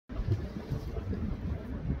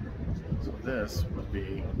this would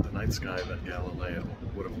be the night sky that Galileo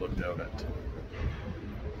would have looked out at,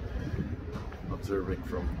 observing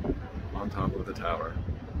from on top of the tower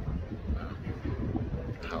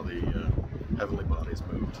how the heavenly bodies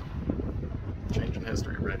moved. Changing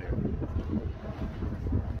history right here.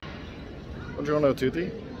 Buongiorno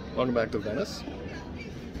tutti. Welcome back to Venice.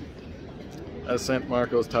 At St.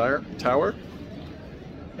 Marco's Tower.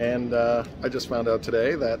 And I just found out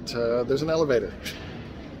today that there's an elevator.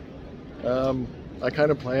 I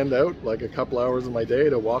kind of planned out like a couple hours of my day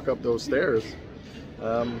to walk up those stairs.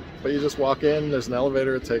 But you just walk in, there's an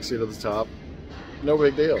elevator, it takes you to the top. No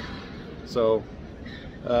big deal. So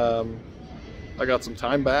I got some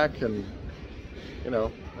time back and, you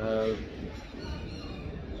know,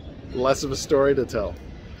 less of a story to tell.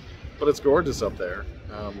 But it's gorgeous up there.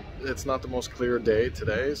 It's not the most clear day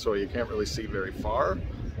today, so you can't really see very far.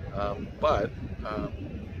 But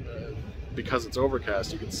because it's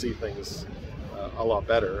overcast, you can see things a lot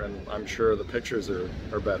better, and I'm sure the pictures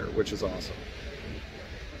are better, which is awesome.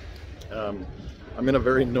 I'm in a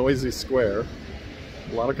very noisy square,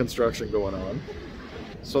 a lot of construction going on.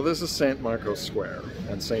 So this is St. Marco's Square,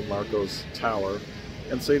 and St. Marco's Tower,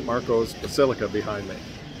 and St. Marco's Basilica behind me.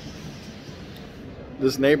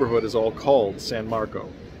 This neighborhood is all called San Marco,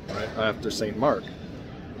 right, after St. Mark,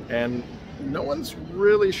 and no one's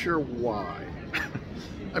really sure why.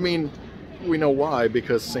 I mean, we know why,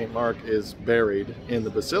 because St. Mark is buried in the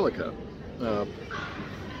Basilica.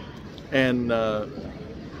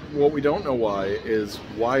 What we don't know why is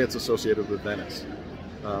why it's associated with Venice.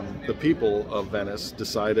 The people of Venice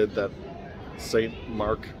decided that St.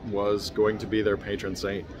 Mark was going to be their patron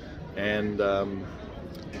saint, and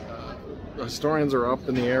historians are up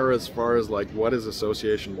in the air as far as like what his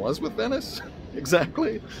association was with Venice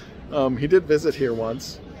exactly. He did visit here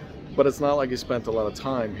once, but it's not like he spent a lot of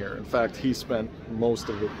time here. In fact, he spent most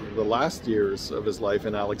of the last years of his life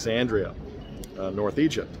in Alexandria, North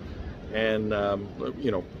Egypt, and you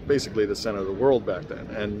know, basically the center of the world back then.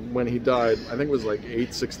 And when he died, I think it was like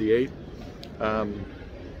 868,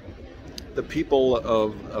 the people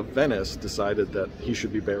of Venice decided that he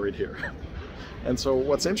should be buried here. And so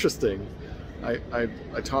what's interesting, I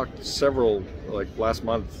talked several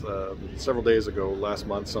days ago, last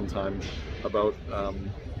month sometime, about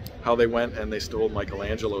how they went and they stole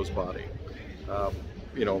Michelangelo's body.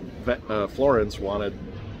 You know, Florence wanted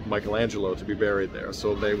Michelangelo to be buried there,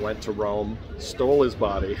 so they went to Rome, stole his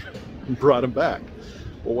body, and brought him back.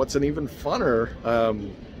 Well, what's an even funner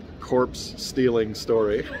corpse stealing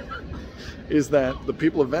story is that the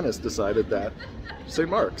people of Venice decided that St.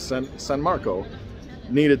 Mark, San Marco,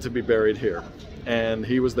 needed to be buried here, and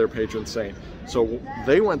he was their patron saint. So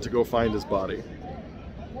they went to go find his body,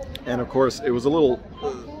 and of course it was a little,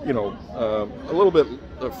 a little bit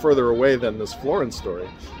further away than this Florence story.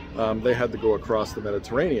 They had to go across the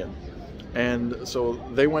Mediterranean, and so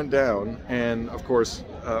they went down, and of course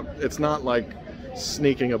it's not like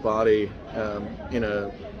sneaking a body in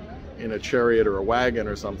a chariot or a wagon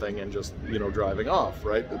or something and just, you know, driving off,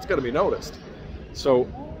 right? It's got to be noticed. So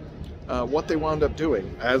what they wound up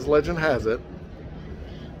doing, as legend has it,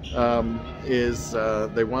 is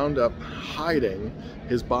they wound up hiding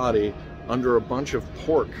his body under a bunch of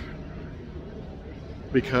pork,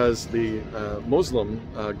 because the Muslim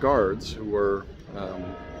guards, who were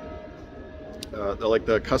like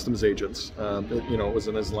the customs agents, you know, it was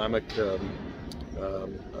an Islamic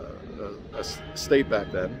state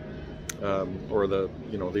back then, or the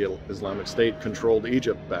Islamic State controlled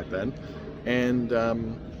Egypt back then, and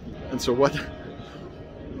so what,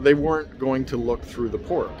 they weren't going to look through the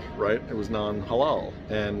pork, right? It was non-halal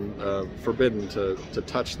and forbidden to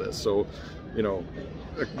touch this. So, you know,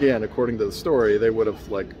 again, according to the story, they would have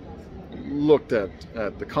like looked at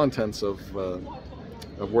the contents of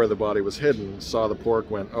where the body was hidden, saw the pork,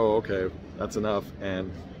 went, oh, okay, that's enough, and,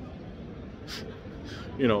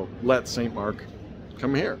 you know, let St. Mark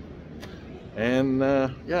come here. And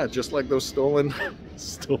yeah, just like those stolen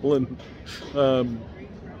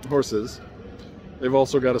horses, they've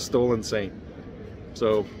also got a stolen saint.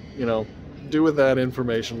 So, you know, do with that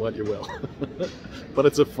information what you will. But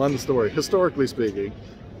it's a fun story, historically speaking.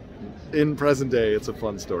 In present day, it's a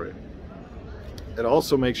fun story. It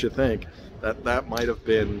also makes you think that that might have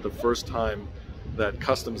been the first time that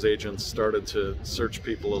customs agents started to search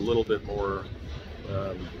people a little bit more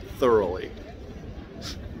thoroughly.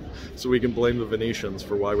 So we can blame the Venetians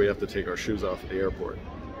for why we have to take our shoes off at the airport.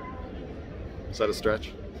 Is that a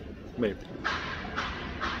stretch? Maybe.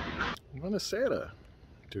 Buonasera,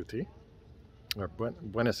 tutti. Or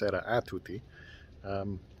buonasera a tutti.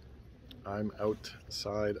 I'm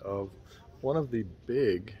outside of one of the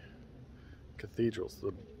big cathedrals,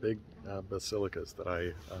 the big basilicas that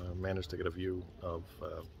I managed to get a view of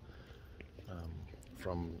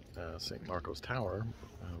from St. Marco's Tower,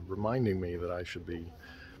 reminding me that I should be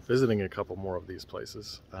visiting a couple more of these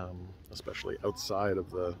places, especially outside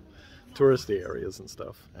of the touristy areas and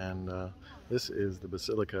stuff. And this is the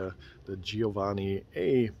Basilica de Giovanni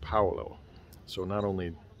e Paolo. So not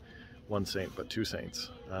only one saint, but two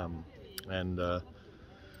saints.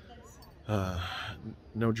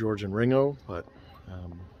 No George and Ringo, but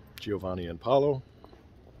Giovanni and Paolo.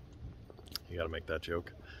 You got to make that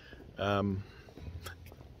joke. The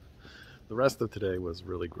rest of today was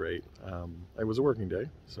really great. It was a working day,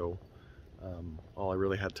 so all I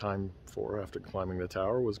really had time for after climbing the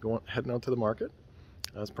tower was heading out to the market,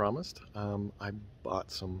 as promised. I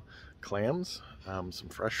bought some clams, some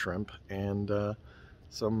fresh shrimp, and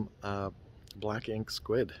some black ink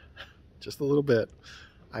squid. Just a little bit.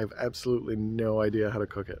 I have absolutely no idea how to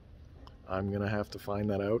cook it. I'm gonna have to find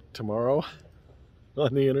that out tomorrow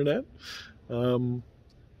on the internet, and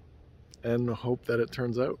hope that it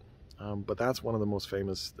turns out. But that's one of the most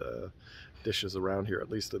famous dishes around here, at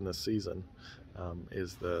least in this season,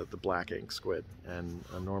 is the black ink squid. And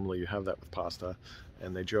normally you have that with pasta,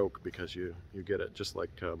 and they joke because you get it just like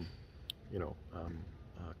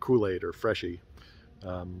Kool-Aid or Freshie.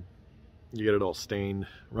 You get it all stained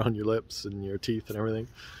around your lips and your teeth and everything.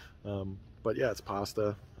 But yeah, it's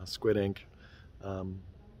pasta, squid ink, and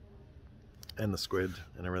the squid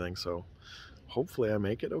and everything. So hopefully I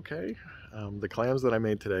make it okay. The clams that I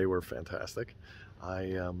made today were fantastic.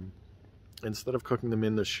 I instead of cooking them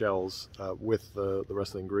in the shells with the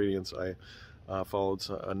rest of the ingredients, I followed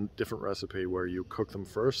a different recipe where you cook them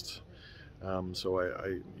first. So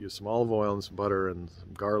I used some olive oil and some butter and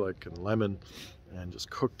some garlic and lemon, and just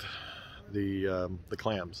cooked the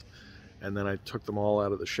clams. And then I took them all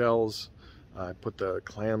out of the shells. I put the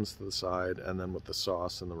clams to the side, and then with the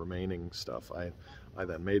sauce and the remaining stuff, I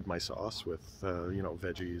then made my sauce with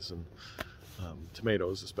veggies and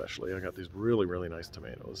tomatoes especially. I got these really nice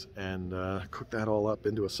tomatoes, and cooked that all up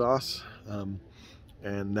into a sauce,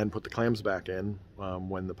 and then put the clams back in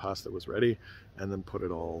when the pasta was ready, and then put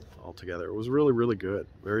it all together. It was really good,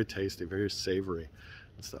 very tasty, very savory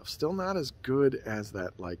and stuff. Still not as good as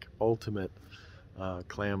that like ultimate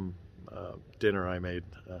clam dinner I made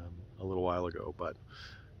a little while ago, but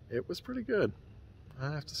it was pretty good,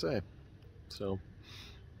 I have to say. So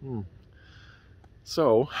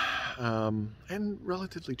and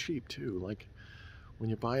relatively cheap too. Like when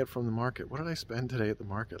you buy it from the market, what did I spend today at the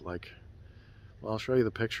market? Like, well, I'll show you the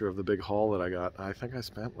picture of the big haul that I got. I think I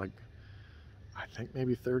spent like,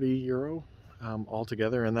 maybe 30 euro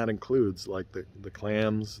altogether, and that includes like the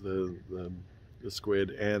clams, the squid,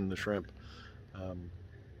 and the shrimp.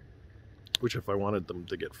 Which, if I wanted them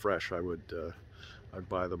to get fresh, I'd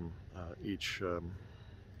buy them each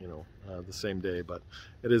the same day, but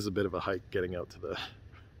it is a bit of a hike getting out to the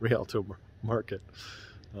Rialto market,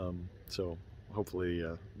 so hopefully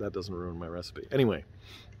that doesn't ruin my recipe. Anyway,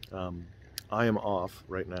 I am off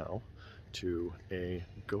right now to a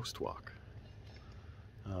ghost walk,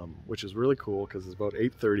 which is really cool because it's about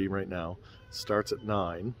 8:30 right now, starts at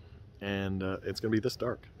 9, and it's gonna be this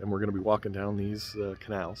dark, and we're gonna be walking down these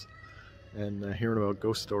canals and hearing about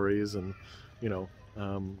ghost stories, and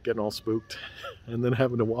getting all spooked and then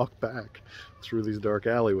having to walk back through these dark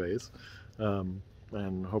alleyways,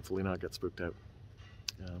 and hopefully not get spooked out.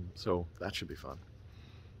 So that should be fun.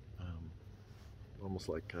 Almost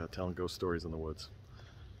like telling ghost stories in the woods.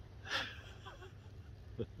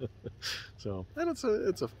 So, and it's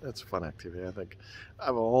a fun activity. I think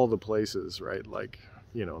of all the places, right, like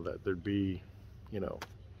that there'd be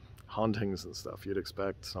hauntings and stuff, you'd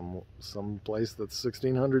expect some place that's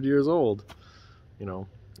 1600 years old,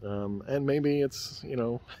 and maybe it's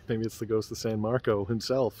maybe it's the ghost of San Marco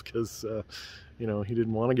himself, because he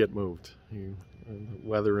didn't want to get moved. The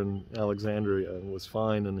weather in Alexandria was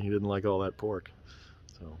fine, and he didn't like all that pork.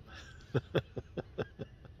 So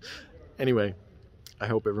anyway, I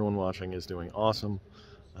hope everyone watching is doing awesome.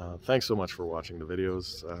 Thanks so much for watching the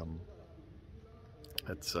videos.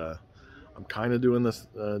 I'm kind of doing this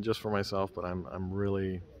just for myself, but I'm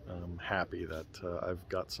really happy that I've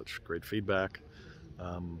got such great feedback.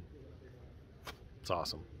 It's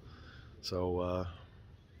awesome. So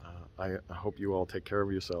I hope you all take care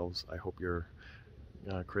of yourselves. I hope you're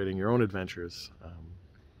creating your own adventures,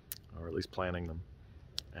 or at least planning them.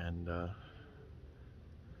 And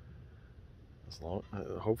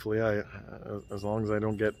hopefully as long as I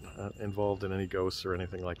don't get involved in any ghosts or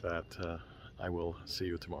anything like that, I will see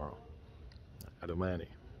you tomorrow. A domani.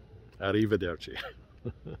 Arrivederci.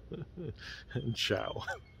 And ciao.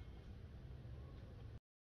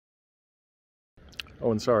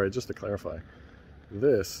 Oh, and sorry, just to clarify,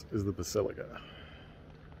 this is the Basilica.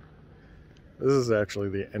 This is actually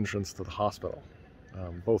the entrance to the hospital,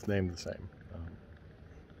 both named the same.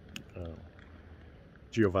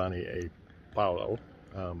 Giovanni A. Paolo,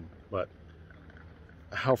 but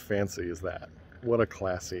how fancy is that? What a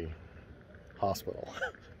classy hospital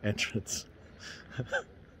entrance.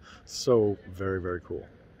 So very, very cool.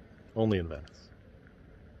 Only in Venice.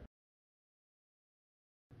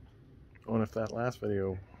 Oh, and if that last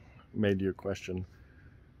video made you question,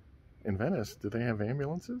 in Venice, do they have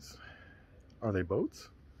ambulances? Are they boats?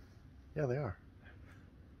 Yeah, they are.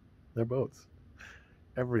 They're boats.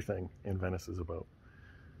 Everything in Venice is a boat.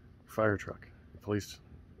 Fire truck, police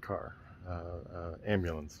car,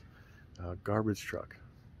 ambulance, garbage truck.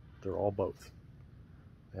 They're all boats.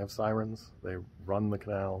 They have sirens. They run the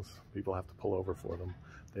canals. People have to pull over for them.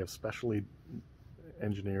 They have specially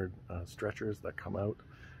engineered stretchers that come out,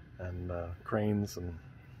 and cranes and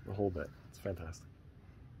the whole bit. It's fantastic.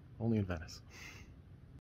 Only in Venice.